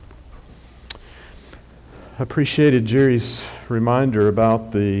Appreciated Jerry's reminder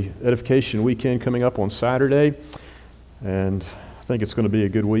about the edification weekend coming up on Saturday, and I think it's going to be a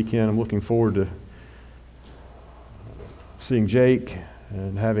good weekend. I'm looking forward to seeing Jake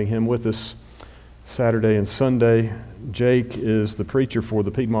and having him with us Saturday and Sunday. Jake is the preacher for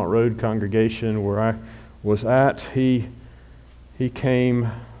the Piedmont Road congregation where I was at. He came,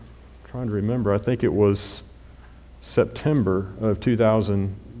 trying to remember, I think it was September of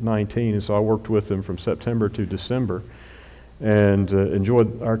 2019, and so I worked with him from September to December and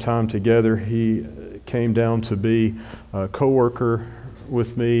enjoyed our time together. He came down to be a co-worker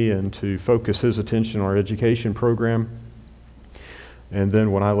with me and to focus his attention on our education program. And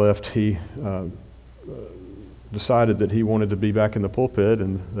then when I left, he decided that he wanted to be back in the pulpit,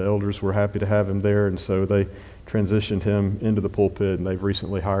 and the elders were happy to have him there, and so they transitioned him into the pulpit, and they've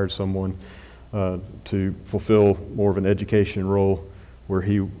recently hired someone to fulfill more of an education role where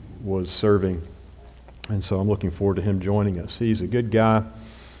he was serving. And so I'm looking forward to him joining us. He's a good guy,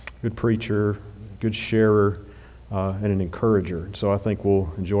 good preacher, good sharer, and an encourager. So I think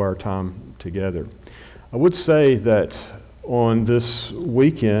we'll enjoy our time together. I would say that on this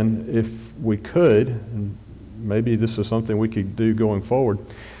weekend, if we could, and maybe this is something we could do going forward,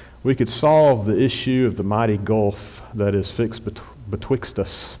 we could solve the issue of the mighty gulf that is fixed betwixt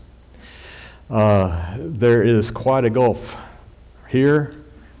us. There is quite a gulf here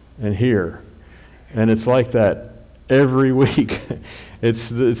and here, and it's like that every week.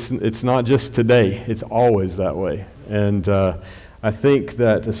 It's not just today, it's always that way. And I think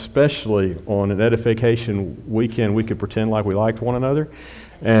that especially on an edification weekend, we could pretend like we liked one another,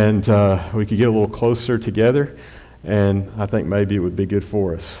 and we could get a little closer together, and I think maybe it would be good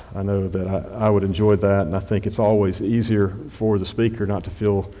for us. I know that I would enjoy that, and I think it's always easier for the speaker not to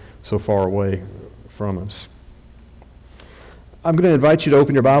feel so far away from us. I'm going to invite you to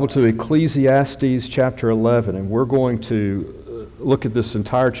open your Bible to Ecclesiastes chapter 11, and we're going to look at this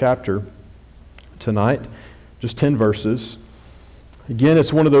entire chapter tonight, just 10 verses. Again,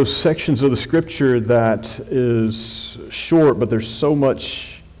 it's one of those sections of the Scripture that is short, but there's so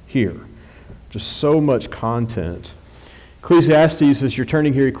much here, just so much content. Ecclesiastes, as you're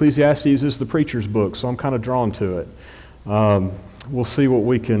turning here, Ecclesiastes is the preacher's book, so I'm kind of drawn to it. We'll see what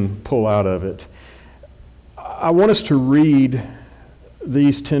we can pull out of it. I want us to read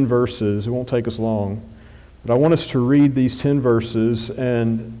these 10 verses. It won't take us long, but I want us to read these 10 verses,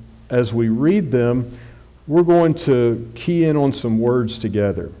 and as we read them, we're going to key in on some words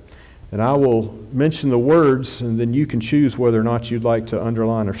together. And I will mention the words, and then you can choose whether or not you'd like to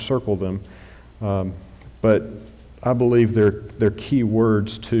underline or circle them. But I believe they're key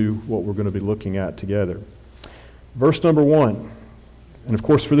words to what we're going to be looking at together. Verse number 1. And of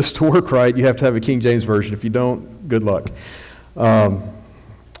course, for this to work right, you have to have a King James Version. If you don't, good luck.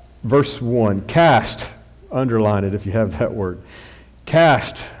 Verse 1. Cast, underline it if you have that word.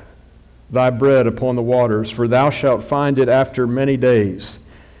 Cast thy bread upon the waters, for thou shalt find it after many days.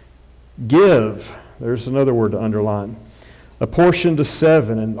 Give, there's another word to underline, a portion to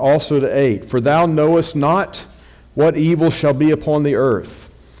 7 and also to 8, for thou knowest not what evil shall be upon the earth.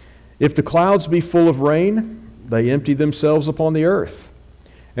 If the clouds be full of rain, they empty themselves upon the earth.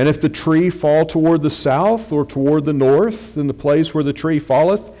 And if the tree fall toward the south or toward the north, then the place where the tree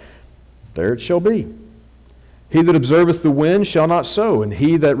falleth, there it shall be. He that observeth the wind shall not sow, and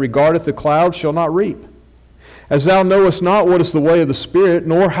he that regardeth the clouds shall not reap. As thou knowest not what is the way of the Spirit,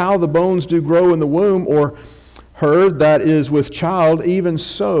 nor how the bones do grow in the womb, or her that is with child, even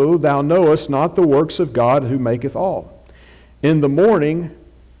so thou knowest not the works of God who maketh all. In the morning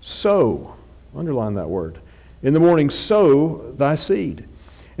sow, underline that word, in the morning sow thy seed,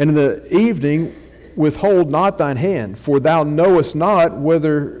 and in the evening withhold not thine hand, for thou knowest not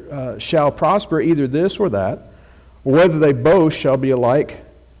whether shall prosper either this or that, or whether they both shall be alike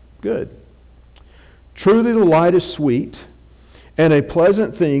good. Truly the light is sweet, and a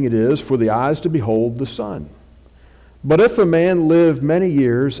pleasant thing it is for the eyes to behold the sun. But if a man live many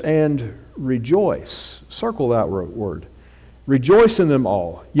years and rejoice, circle that word, rejoice in them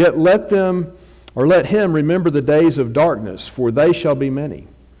all, yet let him remember the days of darkness, for they shall be many.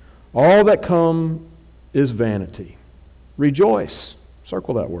 All that come is vanity. Rejoice,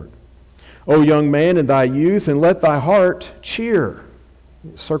 circle that word, O young man, in thy youth, and let thy heart cheer.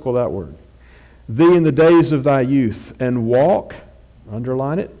 Circle that word. Thee in the days of thy youth, and walk,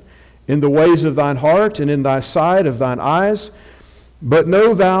 underline it, in the ways of thine heart, and in thy sight of thine eyes. But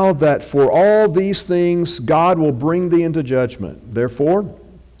know thou that for all these things God will bring thee into judgment. Therefore,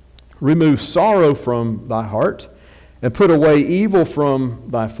 remove sorrow from thy heart, and put away evil from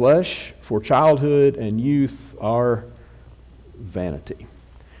thy flesh, for childhood and youth are vanity.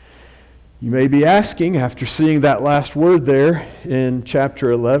 You may be asking, after seeing that last word there in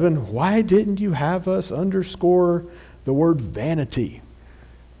chapter 11, why didn't you have us underscore the word vanity?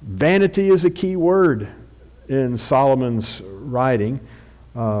 Vanity is a key word in Solomon's writing.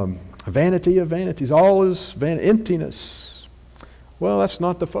 Vanity of vanities, all is emptiness. Well, that's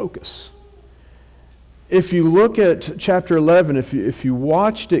not the focus. If you look at chapter 11, if you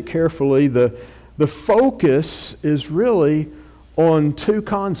watched it carefully, the focus is really on two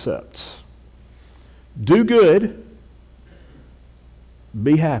concepts. Do good,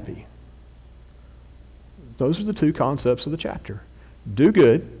 be happy. Those are the two concepts of the chapter. Do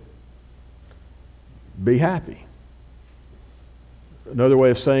good, be happy. Another way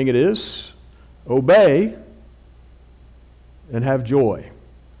of saying it is, obey and have joy.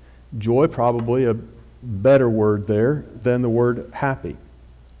 Joy, probably a better word there than the word happy.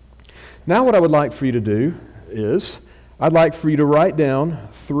 Now what I would like for you to do is, I'd like for you to write down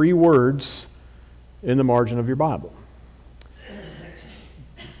 3 words in the margin of your Bible.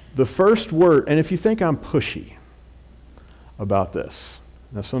 The first word, and if you think I'm pushy about this,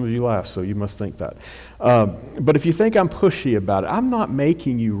 now some of you laugh, so you must think that. But if you think I'm pushy about it, I'm not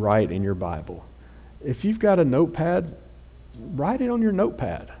making you write in your Bible. If you've got a notepad, write it on your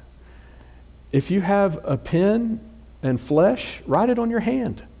notepad. If you have a pen and flesh, write it on your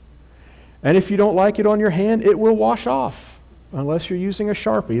hand. And if you don't like it on your hand, it will wash off, unless you're using a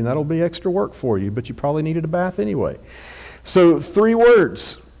Sharpie, and that'll be extra work for you, but you probably needed a bath anyway. So 3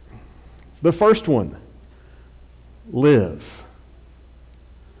 words. The first one, live.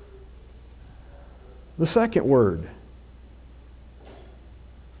 The second word,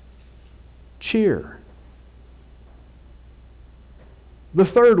 cheer. The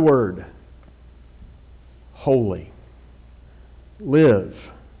third word, holy.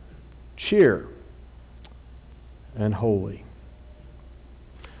 Live, cheer, and holy.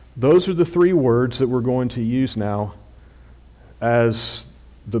 Those are the 3 words that we're going to use now as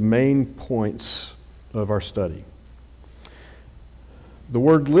the main points of our study. The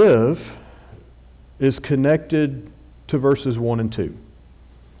word live is connected to verses 1 and 2.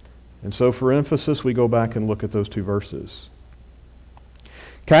 And so for emphasis, we go back and look at those 2 verses.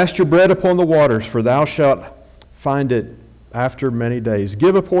 Cast your bread upon the waters, for thou shalt find it after many days.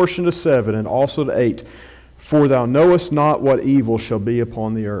 Give a portion to 7 and also to 8, for thou knowest not what evil shall be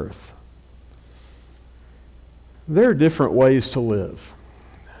upon the earth. There are different ways to live.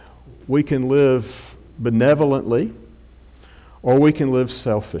 We can live benevolently, or we can live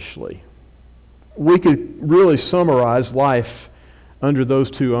selfishly. We could really summarize life under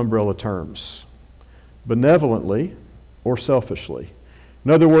those 2 umbrella terms: benevolently or selfishly. In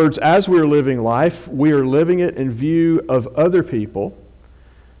other words, as we're living life, we are living it in view of other people,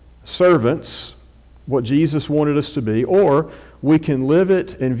 servants, what Jesus wanted us to be, or we can live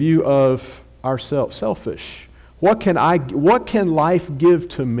it in view of ourselves, selfish. What can life give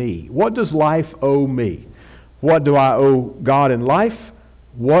to me? What does life owe me? What do I owe God in life?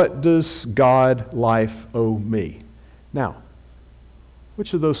 What does God life owe me? Now,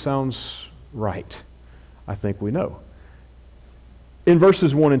 which of those sounds right? I think we know. In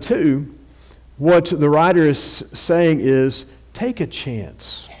verses 1 and 2, what the writer is saying is, take a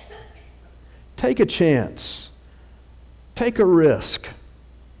chance. Take a chance. Take a risk.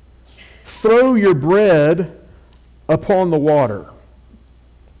 Throw your bread upon the water.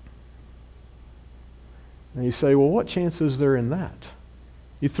 And you say, well, what chance is there in that?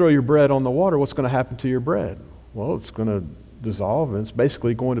 You throw your bread on the water, what's going to happen to your bread? Well, it's going to dissolve, and it's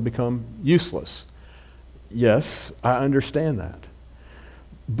basically going to become useless. Yes, I understand that.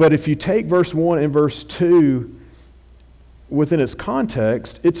 But if you take verse 1 and verse 2 within its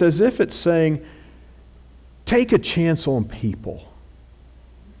context, it's as if it's saying, take a chance on people.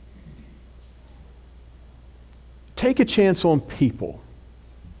 Take a chance on people.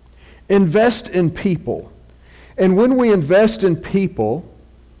 Invest in people. And when we invest in people,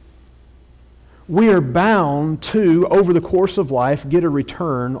 we are bound to, over the course of life, get a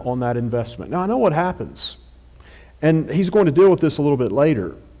return on that investment. Now, I know what happens. And he's going to deal with this a little bit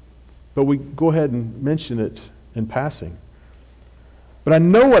later. But we go ahead and mention it in passing. But I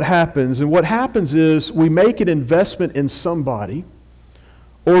know what happens. And what happens is we make an investment in somebody,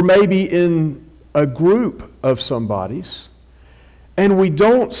 or maybe in a group of somebody's, and we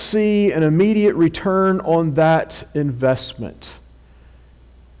don't see an immediate return on that investment.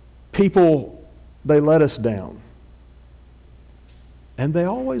 People, they let us down. And they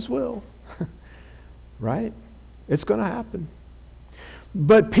always will. Right? It's going to happen.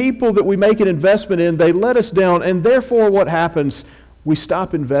 But people that we make an investment in, they let us down, and therefore what happens? We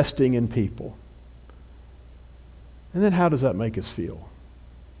stop investing in people. And then how does that make us feel?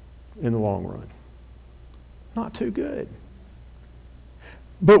 in the long run. Not too good.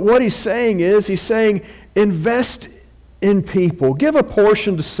 But what he's saying is, he's saying, invest in people. Give a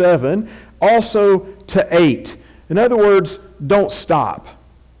portion to 7, also to 8. In other words, don't stop.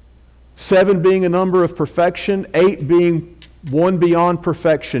 7 being a number of perfection, 8 being one beyond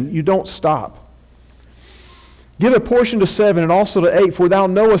perfection. You don't stop. Give a portion to 7 and also to 8, for thou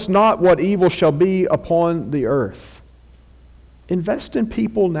knowest not what evil shall be upon the earth. Invest in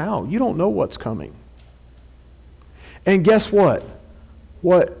people now. You don't know what's coming. And guess what?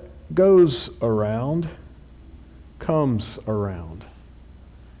 What goes around comes around.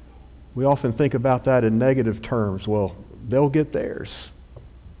 We often think about that in negative terms. Well, they'll get theirs.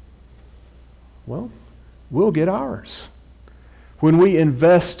 Well, we'll get ours. When we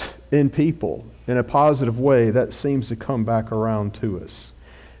invest in people in a positive way, that seems to come back around to us.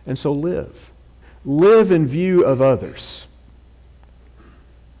 And so live. Live in view of others.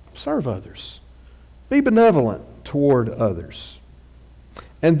 Serve others. Be benevolent toward others.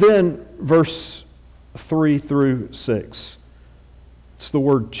 And then verse 3 through 6. It's the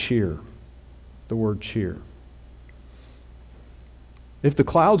word cheer. The word cheer. If the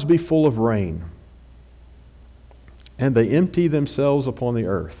clouds be full of rain, and they empty themselves upon the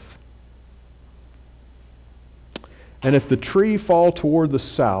earth, and if the tree fall toward the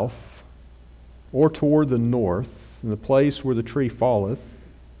south, or toward the north, in the place where the tree falleth,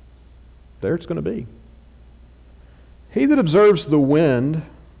 there it's going to be. He that observes the wind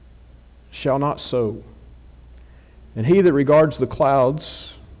shall not sow, and he that regards the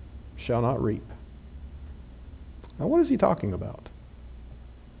clouds shall not reap. Now, what is he talking about?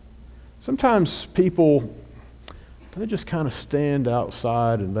 Sometimes people, they just kind of stand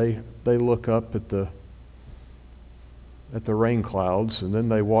outside and they look up at the rain clouds, and then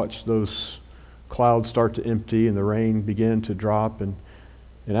they watch those clouds start to empty and the rain begin to drop, and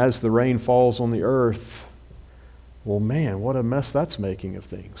as the rain falls on the earth, well, man, what a mess that's making of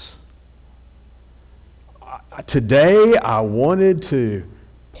things. Today, I wanted to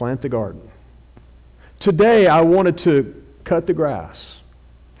plant the garden. Today, I wanted to cut the grass.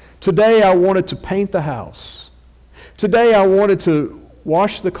 Today, I wanted to paint the house. Today, I wanted to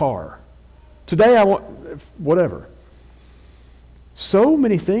wash the car. Today, I want whatever. So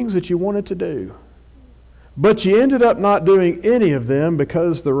many things that you wanted to do. But you ended up not doing any of them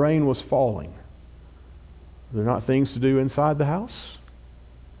because the rain was falling. Are there not things to do inside the house?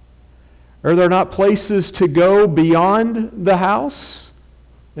 Are there not places to go beyond the house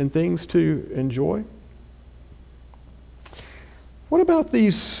and things to enjoy? What about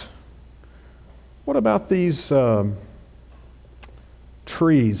these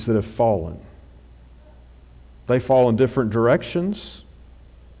trees that have fallen? They fall in different directions,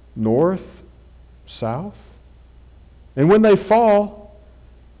 north, south. And when they fall,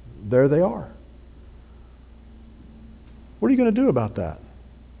 there they are. What are you going to do about that?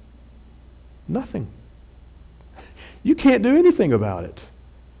 Nothing. You can't do anything about it.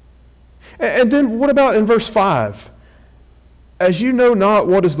 And then what about in verse 5? As you know not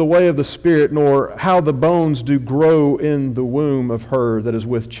what is the way of the Spirit, nor how the bones do grow in the womb of her that is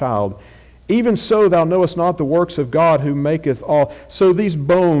with child, even so thou knowest not the works of God who maketh all. So these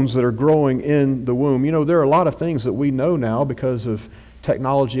bones that are growing in the womb, there are a lot of things that we know now because of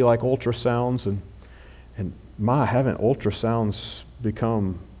technology like ultrasounds, and haven't ultrasounds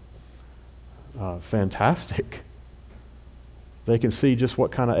become fantastic? They can see just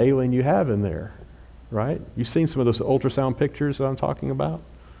what kind of alien you have in there, right? You've seen some of those ultrasound pictures that I'm talking about.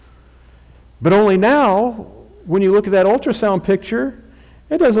 But only now, when you look at that ultrasound picture,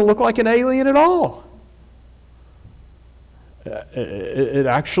 it doesn't look like an alien at all. It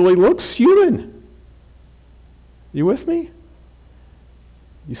actually looks human. You with me?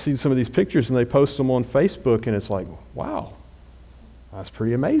 You see some of these pictures and they post them on Facebook, and it's like, wow, that's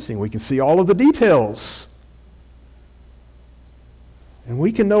pretty amazing. We can see all of the details. And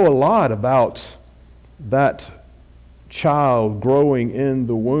we can know a lot about that child growing in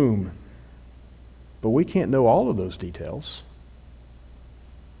the womb, but we can't know all of those details.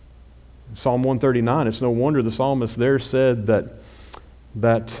 In Psalm 139, it's no wonder the psalmist there said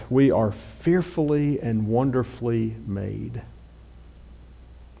that we are fearfully and wonderfully made.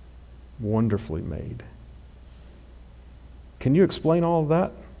 Wonderfully made. Can you explain all of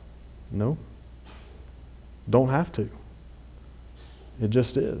that? No. Don't have to. It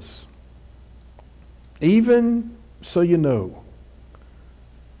just is. Even so you know,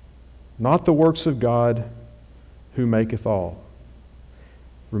 not the works of God who maketh all.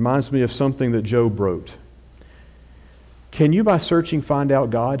 Reminds me of something that Job wrote. Can you, by searching, find out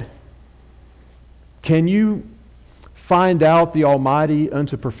God? Can you find out the Almighty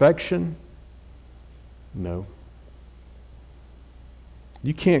unto perfection? No.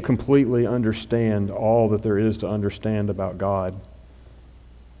 You can't completely understand all that there is to understand about God.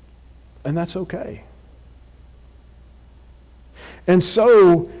 And that's okay. And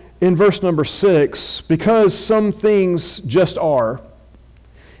so, in verse number 6, because some things just are,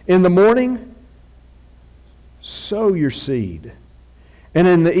 in the morning, sow your seed, and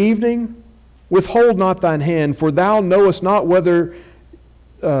in the evening, withhold not thine hand, for thou knowest not whether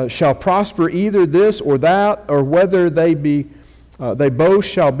shall prosper either this or that, or whether they both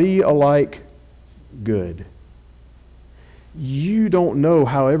shall be alike good. You don't know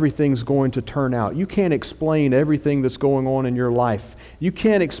how everything's going to turn out. You can't explain everything that's going on in your life. You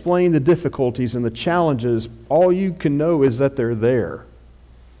can't explain the difficulties and the challenges. All you can know is that they're there.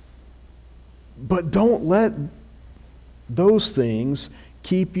 But don't let those things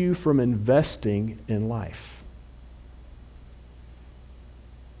keep you from investing in life.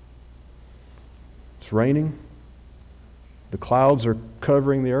 It's raining. The clouds are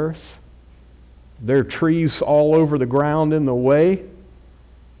covering the earth. There are trees all over the ground in the way.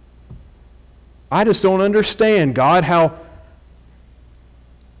 I just don't understand, God, how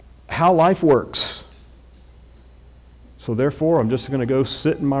life works. So therefore, I'm just going to go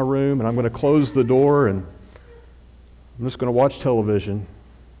sit in my room and I'm going to close the door and I'm just going to watch television.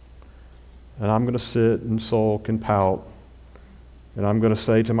 And I'm going to sit and sulk and pout. And I'm going to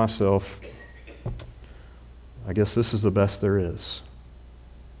say to myself, I guess this is the best there is.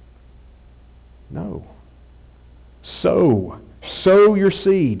 No. Sow your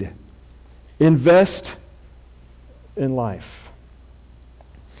seed. Invest in life.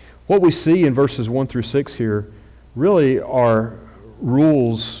 What we see in verses 1 through 6 here really are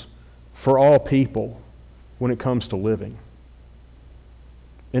rules for all people when it comes to living.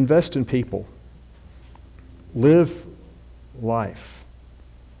 Invest in people. Live life.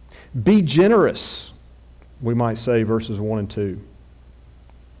 Be generous, we might say, verses 1 and 2.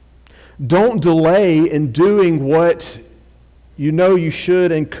 Don't delay in doing what you know you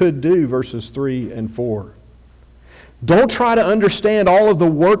should and could do, verses 3 and 4. Don't try to understand all of the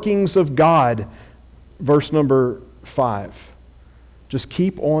workings of God, verse number 5. Just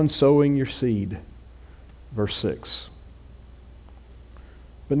keep on sowing your seed, verse 6.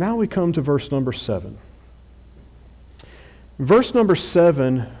 But now we come to verse number 7. Verse number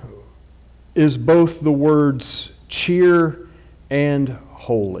 7 is both the words cheer and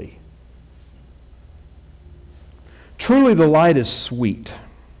holy. Truly the light is sweet,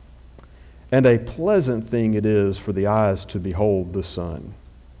 and a pleasant thing it is for the eyes to behold the sun.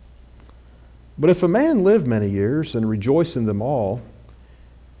 But if a man live many years and rejoice in them all,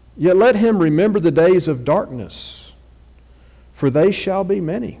 yet let him remember the days of darkness, for they shall be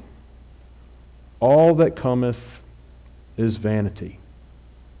many. All that cometh is vanity.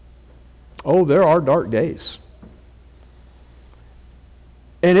 Oh, there are dark days.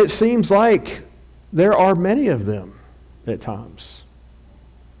 And it seems like there are many of them at times.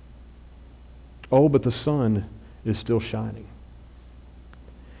 Oh, but the sun is still shining.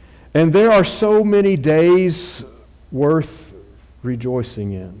 And there are so many days worth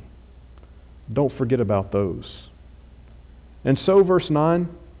rejoicing in. Don't forget about those. And so, verse 9,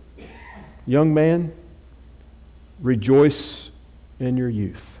 young man, rejoice in your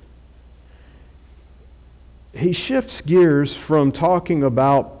youth. He shifts gears from talking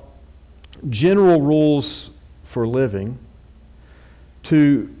about general rules for living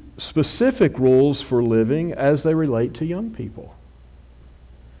to specific rules for living as they relate to young people.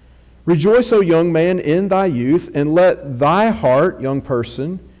 Rejoice, O young man, in thy youth, and let thy heart, young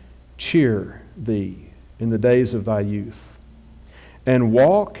person, cheer thee in the days of thy youth, and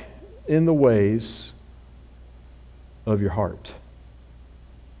walk in the ways of your heart,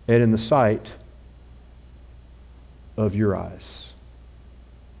 and in the sight of your eyes.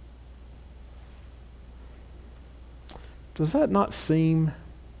 Does that not seem,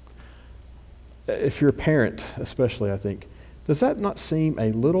 if you're a parent especially, I think, does that not seem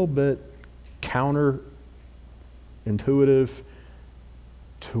a little bit counterintuitive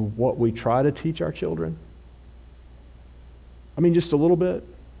to what we try to teach our children? I mean, just a little bit.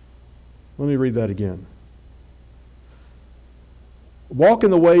 Let me read that again. Walk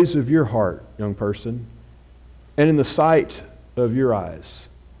in the ways of your heart, young person, and in the sight of your eyes.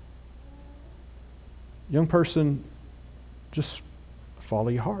 Young person, just follow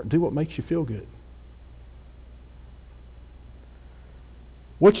your heart. Do what makes you feel good.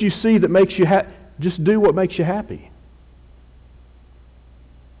 What you see that makes you happy, just do what makes you happy.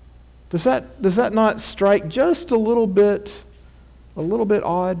 Does that not strike just a little bit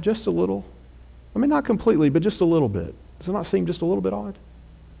odd, just a little? I mean, not completely, but just a little bit. Does it not seem just a little bit odd?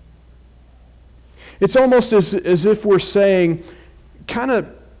 It's almost as if we're saying, kind of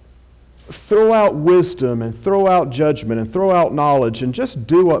throw out wisdom and throw out judgment and throw out knowledge and just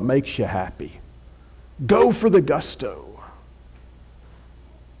do what makes you happy. Go for the gusto.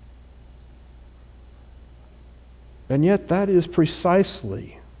 And yet that is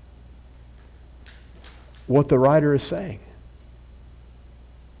precisely what the writer is saying.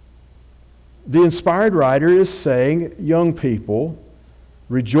 The inspired writer is saying, young people,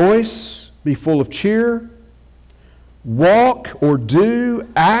 rejoice, be full of cheer, walk or do,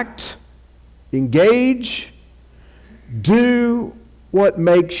 act, engage, do what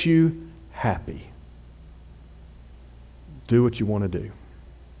makes you happy. Do what you want to do.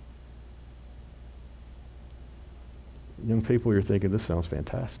 Young people, you're thinking, this sounds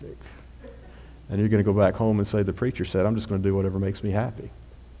fantastic. And you're going to go back home and say, the preacher said, I'm just going to do whatever makes me happy.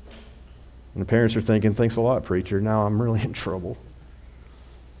 And the parents are thinking, thanks a lot, preacher. Now I'm really in trouble.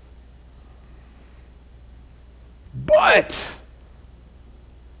 But,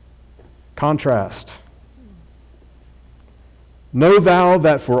 contrast. Know thou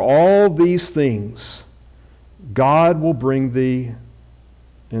that for all these things God will bring thee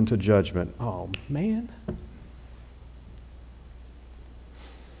into judgment. Oh, man.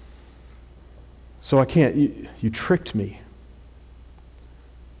 So I can't, you tricked me.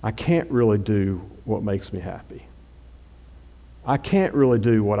 I can't really do what makes me happy. I can't really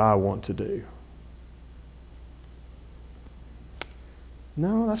do what I want to do.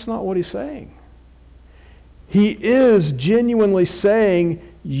 No, that's not what he's saying. He is genuinely saying,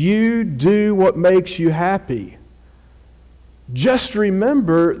 you do what makes you happy. Just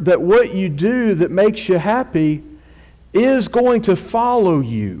remember that what you do that makes you happy is going to follow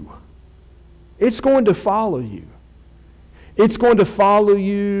you. It's going to follow you. It's going to follow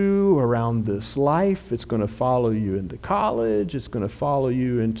you around this life. It's going to follow you into college. It's going to follow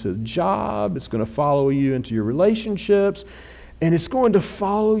you into job. It's going to follow you into your relationships. And it's going to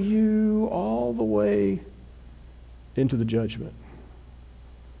follow you all the way into the judgment.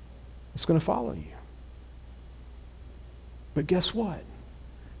 It's going to follow you. But guess what?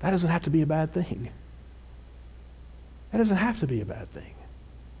 That doesn't have to be a bad thing. That doesn't have to be a bad thing.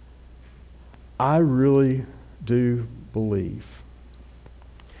 I really do believe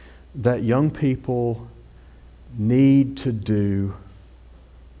that young people need to do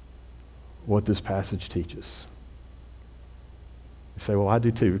what this passage teaches. You say, well, I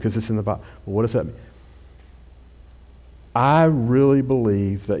do too, because it's in the Bible. Well, what does that mean? I really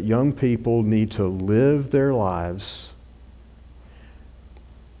believe that young people need to live their lives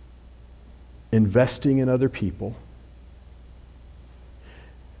investing in other people.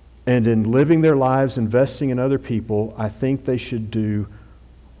 And in living their lives, investing in other people, I think they should do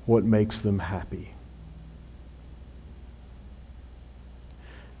what makes them happy.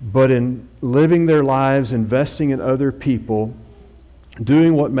 But in living their lives, investing in other people,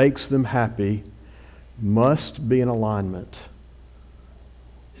 doing what makes them happy, must be in alignment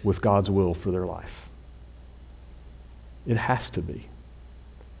with God's will for their life. It has to be.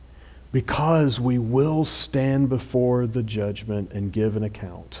 Because we will stand before the judgment and give an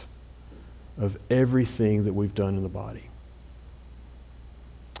account of everything that we've done in the body.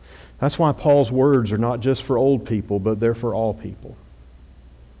 That's why Paul's words are not just for old people, but they're for all people.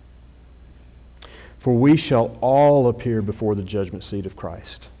 For we shall all appear before the judgment seat of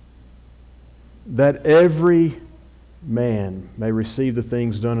Christ, that every man may receive the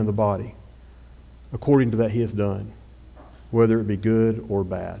things done in the body according to that he hath done, whether it be good or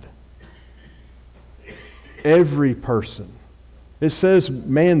bad. Every person. It says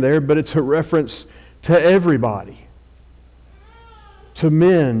man there, but it's a reference to everybody. To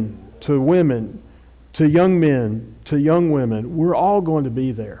men, to women, to young men, to young women. We're all going to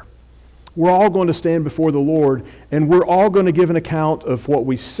be there. We're all going to stand before the Lord, and we're all going to give an account of what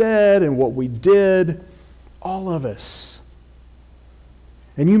we said and what we did. All of us.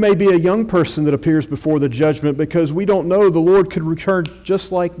 And you may be a young person that appears before the judgment because we don't know the Lord could return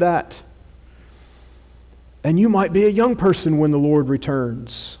just like that. And you might be a young person when the Lord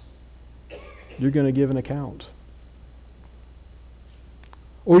returns. You're going to give an account.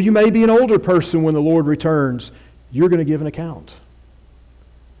 Or you may be an older person when the Lord returns. You're going to give an account.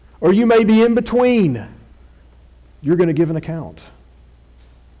 Or you may be in between. You're going to give an account.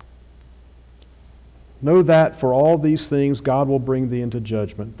 Know that for all these things God will bring thee into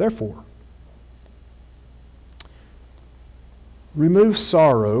judgment. Therefore, remove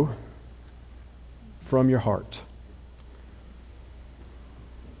sorrow from your heart.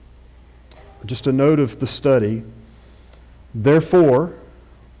 Just a note of the study. Therefore,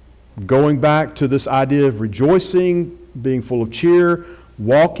 Going back to this idea of rejoicing, being full of cheer,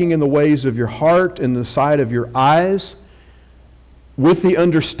 walking in the ways of your heart and the sight of your eyes, with the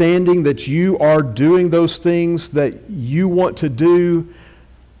understanding that you are doing those things that you want to do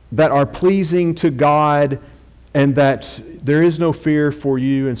that are pleasing to God, and that there is no fear for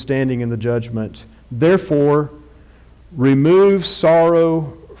you in standing in the judgment. Therefore, remove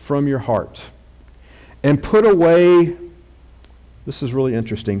sorrow from your heart and put away, this is really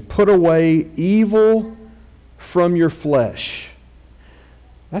interesting, put away evil from your flesh.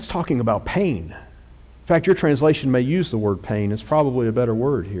 That's talking about pain. In fact, your translation may use the word pain. It's probably a better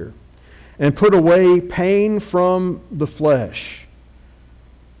word here. And put away pain from the flesh,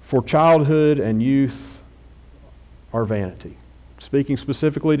 for childhood and youth are vanity. Speaking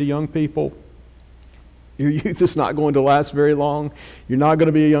specifically to young people, your youth is not going to last very long. You're not going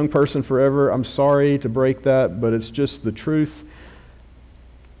to be a young person forever. I'm sorry to break that, but it's just the truth.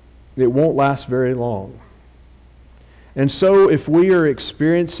 It won't last very long. And so if we are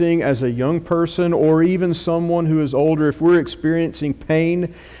experiencing as a young person, or even someone who is older, if we're experiencing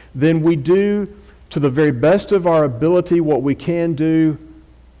pain, then we do to the very best of our ability what we can do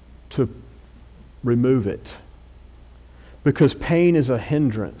to remove it. Because pain is a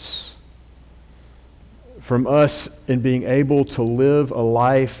hindrance from us in being able to live a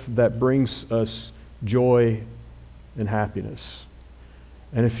life that brings us joy and happiness.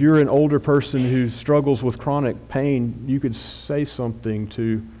 And if you're an older person who struggles with chronic pain, you could say something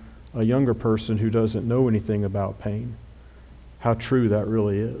to a younger person who doesn't know anything about pain, how true that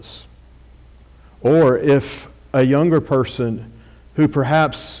really is. Or if a younger person who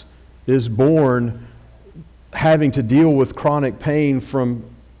perhaps is born having to deal with chronic pain from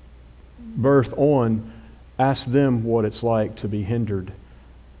birth on, ask them what it's like to be hindered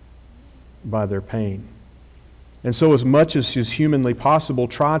by their pain. And so as much as is humanly possible,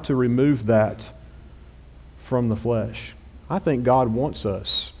 try to remove that from the flesh. I think God wants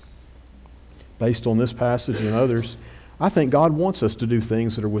us, based on this passage and others, I think God wants us to do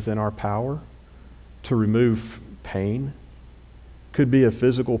things that are within our power to remove pain. Could be a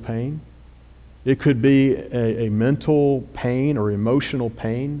physical pain. It could be a mental pain or emotional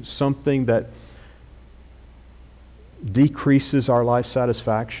pain, something that decreases our life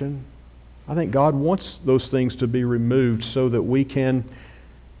satisfaction. I think God wants those things to be removed so that we can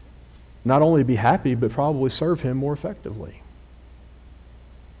not only be happy, but probably serve Him more effectively.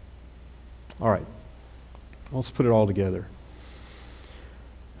 All right, let's put it all together.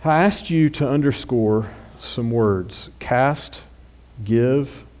 I asked you to underscore some words: cast,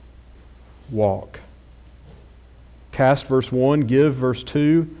 give, walk. Cast, verse 1, give, verse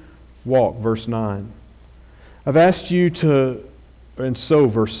 2, walk, verse 9. I've asked you to, and sow,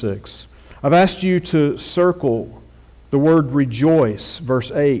 verse 6. I've asked you to circle the word rejoice,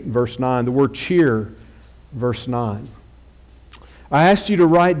 verse 8, verse 9, the word cheer, verse 9. I asked you to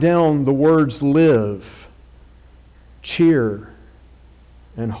write down the words live, cheer,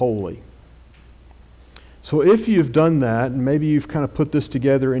 and holy. So if you've done that, and maybe you've kind of put this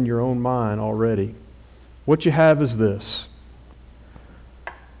together in your own mind already, what you have is this: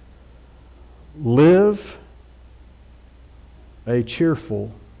 live a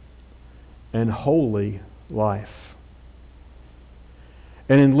cheerful and holy life.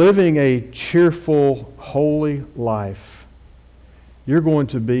 And in living a cheerful, holy life, you're going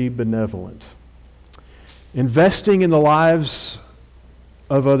to be benevolent, investing in the lives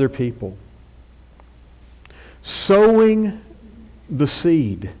of other people, sowing the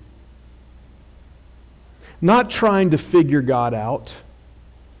seed, not trying to figure God out,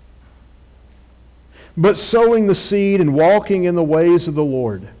 but sowing the seed and walking in the ways of the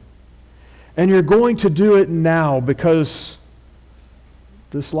Lord. And you're going to do it now, because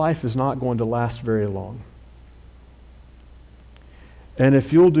this life is not going to last very long. And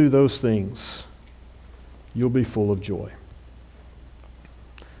if you'll do those things, you'll be full of joy.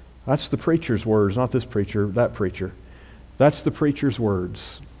 That's the preacher's words, not this preacher, that preacher. That's the preacher's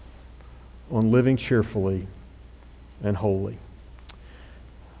words on living cheerfully and holy.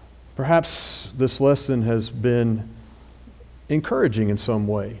 Perhaps this lesson has been encouraging in some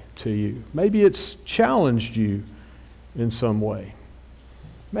way to you. Maybe it's challenged you in some way.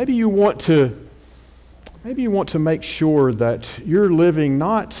 Maybe you want to make sure that you're living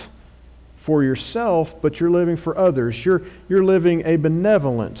not for yourself, but you're living for others. You're living a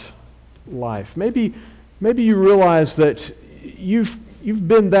benevolent life. Maybe you realize that you've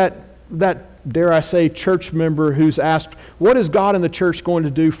been that, dare I say, church member who's asked, what is God and the church going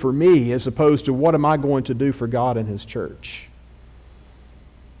to do for me, as opposed to what am I going to do for God and His church?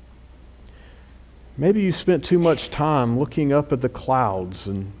 Maybe you spent too much time looking up at the clouds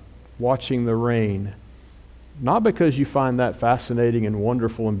and watching the rain, not because you find that fascinating and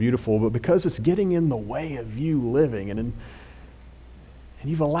wonderful and beautiful, but because it's getting in the way of you living. And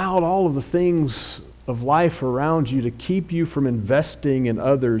you've allowed all of the things of life around you to keep you from investing in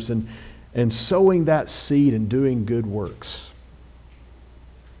others and sowing that seed and doing good works.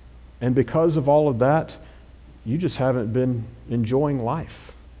 And because of all of that, you just haven't been enjoying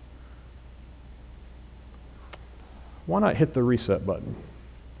life. Why not hit the reset button?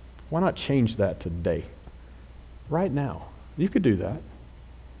 Why not change that today? Right now. You could do that.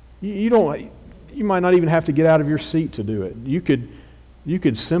 You might not even have to get out of your seat to do it. You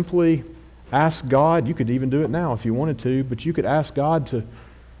could simply ask God. You could even do it now if you wanted to, but you could ask God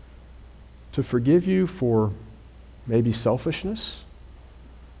to forgive you for maybe selfishness,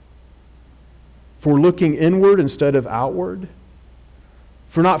 for looking inward instead of outward,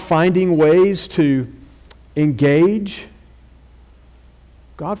 for not finding ways to engage.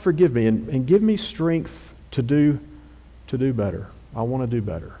 God, forgive me and give me strength to do better. I want to do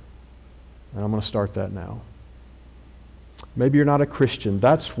better. And I'm going to start that now. Maybe you're not a Christian.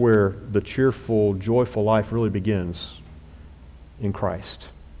 That's where the cheerful, joyful life really begins, in Christ.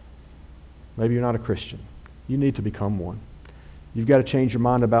 Maybe you're not a Christian. You need to become one. You've got to change your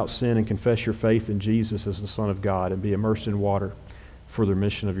mind about sin and confess your faith in Jesus as the Son of God and be immersed in water for the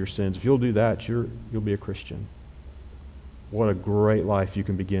remission of your sins. If you'll do that, you'll be a Christian. What a great life you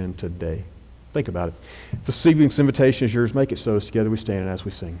can begin today. Think about it. If this evening's invitation is yours, make it so. Together we stand as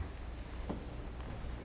we sing.